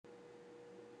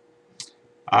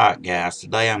Alright guys,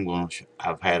 today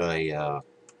I've had a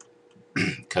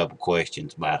couple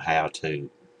questions about how to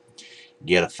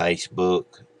get a Facebook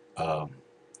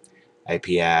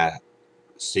API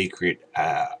secret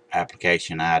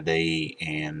application ID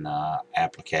and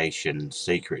application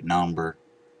secret number.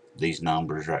 These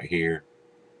numbers right here.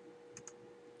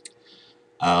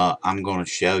 I'm going to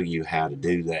show you how to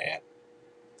do that,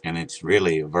 and it's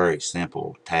really a very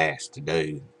simple task to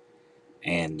do.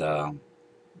 And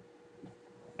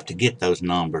to get those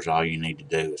numbers, all you need to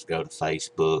do is go to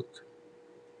Facebook,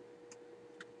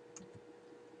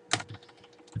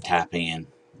 type in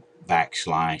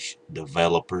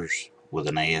 /developers with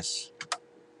an S,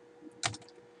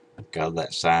 go to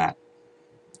that site.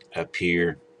 Up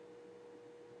here,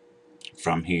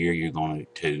 from here you're going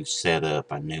to set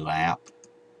up a new app.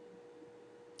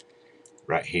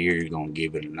 Right here you're going to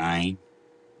give it a name.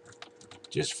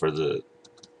 Just for the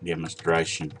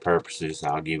demonstration purposes,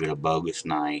 I'll give it a bogus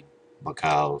name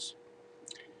because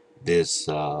this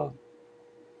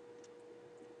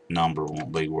number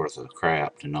won't be worth a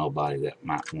crap to nobody that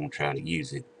might want to try to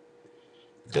use it.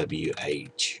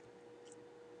 WH.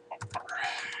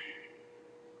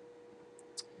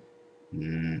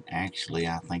 Actually,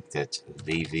 I think that's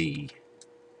VV.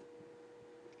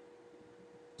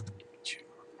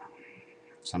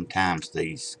 Sometimes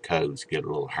these codes get a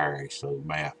little hairy, so you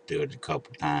may have to do it a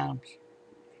couple times.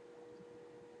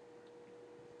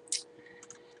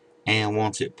 And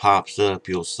once it pops up,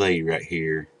 you'll see right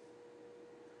here.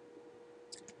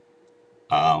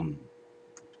 I'm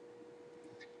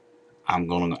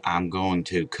going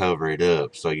to cover it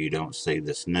up so you don't see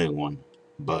this new one.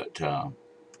 But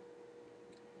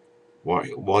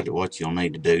what you'll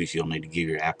need to do is you'll need to give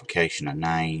your application a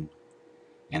name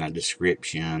and a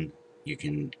description. You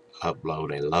can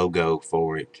upload a logo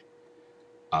for it,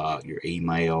 your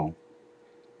email.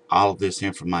 All of this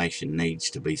information needs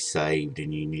to be saved,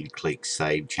 and you need to click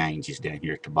Save Changes down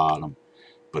here at the bottom.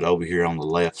 But over here on the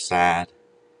left side,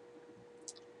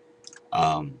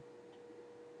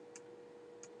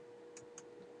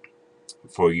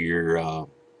 for your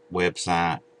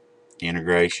website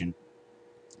integration,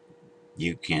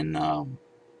 you can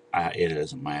it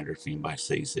doesn't matter if anybody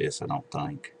sees this, I don't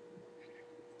think.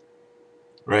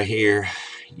 Right here,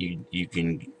 you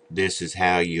can, this is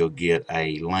how you'll get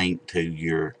a link to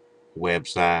your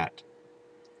website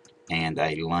and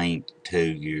a link to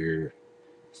your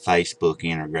Facebook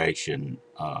integration.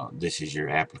 This is your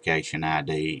application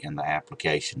ID and the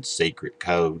application secret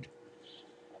code.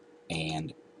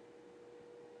 And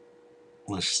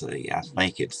let's see, I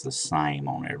think it's the same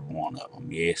on every one of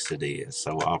them. Yes, it is.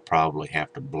 So I'll probably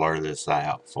have to blur this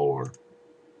out for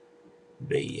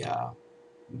the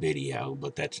video,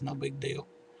 but that's no big deal.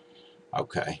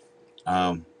 Okay.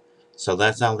 So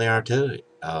that's all there are to it.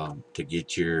 To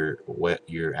get your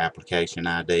application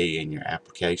ID and your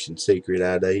application secret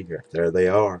ID, there they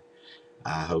are.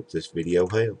 I hope this video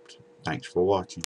helped. Thanks for watching.